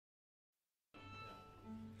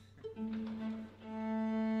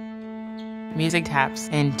Music taps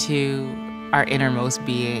into our innermost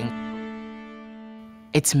being.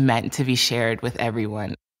 It's meant to be shared with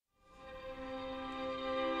everyone.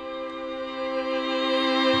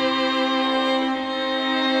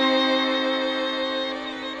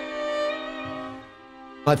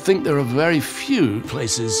 I think there are very few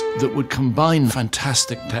places that would combine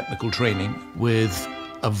fantastic technical training with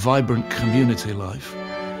a vibrant community life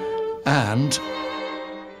and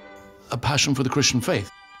a passion for the Christian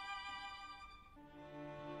faith.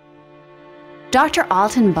 Dr.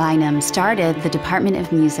 Alton Bynum started the Department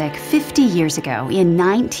of Music 50 years ago in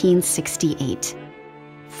 1968.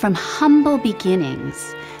 From humble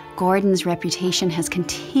beginnings, Gordon's reputation has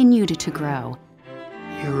continued to grow.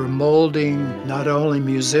 You were molding not only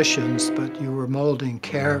musicians, but you were molding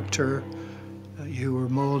character, you were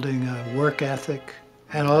molding a work ethic,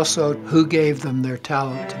 and also who gave them their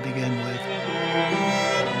talent to begin with.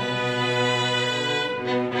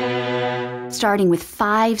 Starting with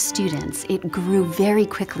 5 students, it grew very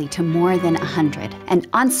quickly to more than 100, and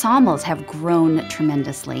ensembles have grown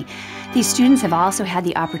tremendously. These students have also had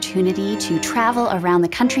the opportunity to travel around the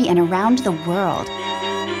country and around the world.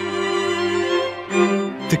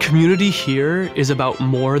 The community here is about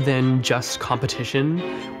more than just competition.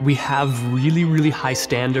 We have really, really high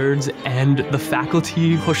standards, and the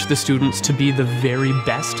faculty push the students to be the very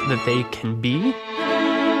best that they can be.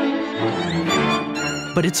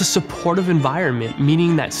 But it's a supportive environment,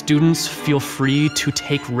 meaning that students feel free to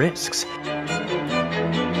take risks.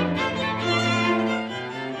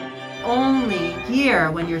 Only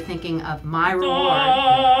here, when you're thinking of my reward.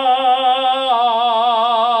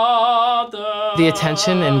 The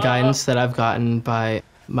attention and guidance that I've gotten by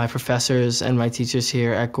my professors and my teachers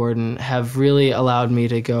here at Gordon have really allowed me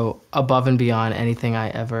to go above and beyond anything I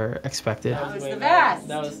ever expected. That was the best.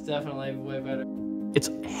 That was definitely way better. It's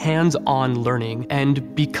hands-on learning,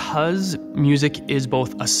 and because music is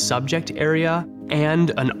both a subject area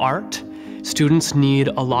and an art, students need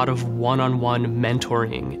a lot of one-on-one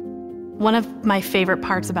mentoring. One of my favorite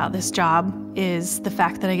parts about this job is the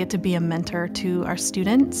fact that I get to be a mentor to our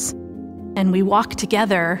students. And we walk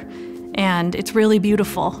together, and it's really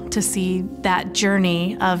beautiful to see that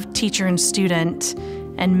journey of teacher and student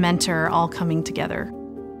and mentor all coming together.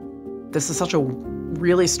 This is such a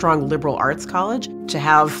really strong liberal arts college. To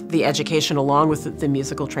have the education along with the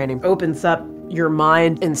musical training opens up your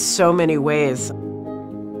mind in so many ways.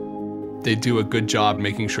 They do a good job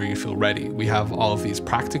making sure you feel ready. We have all of these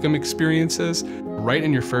practicum experiences. Right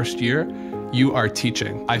in your first year, you are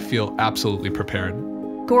teaching. I feel absolutely prepared.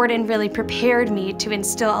 Gordon really prepared me to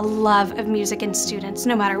instill a love of music in students,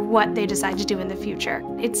 no matter what they decide to do in the future.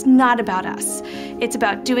 It's not about us. It's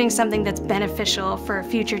about doing something that's beneficial for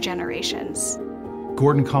future generations.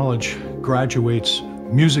 Gordon College graduates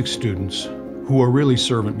music students who are really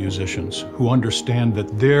servant musicians, who understand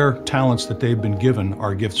that their talents that they've been given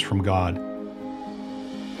are gifts from God.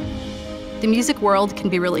 The music world can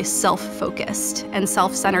be really self-focused and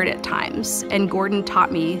self-centered at times, and Gordon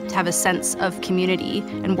taught me to have a sense of community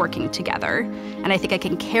and working together, and I think I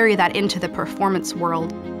can carry that into the performance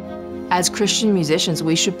world. As Christian musicians,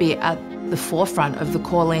 we should be at the forefront of the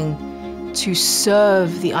calling to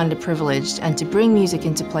serve the underprivileged and to bring music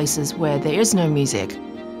into places where there is no music.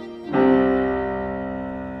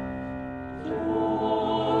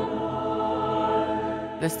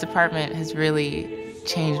 This department has really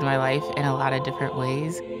changed my life in a lot of different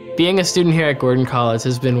ways. Being a student here at Gordon College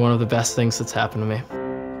has been one of the best things that's happened to me.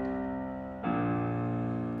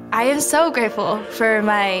 I am so grateful for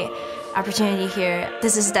my opportunity here.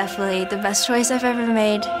 This is definitely the best choice I've ever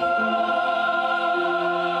made.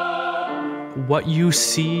 What you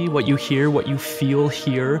see, what you hear, what you feel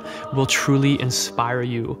here will truly inspire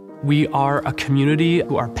you. We are a community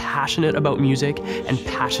who are passionate about music and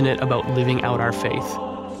passionate about living out our faith.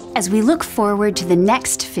 As we look forward to the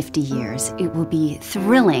next 50 years, it will be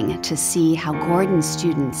thrilling to see how Gordon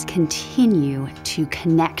students continue to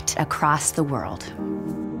connect across the world.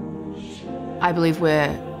 I believe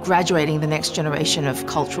we're graduating the next generation of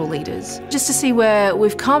cultural leaders. Just to see where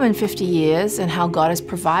we've come in 50 years and how God has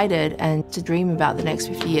provided, and to dream about the next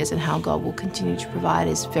 50 years and how God will continue to provide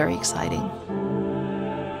is very exciting.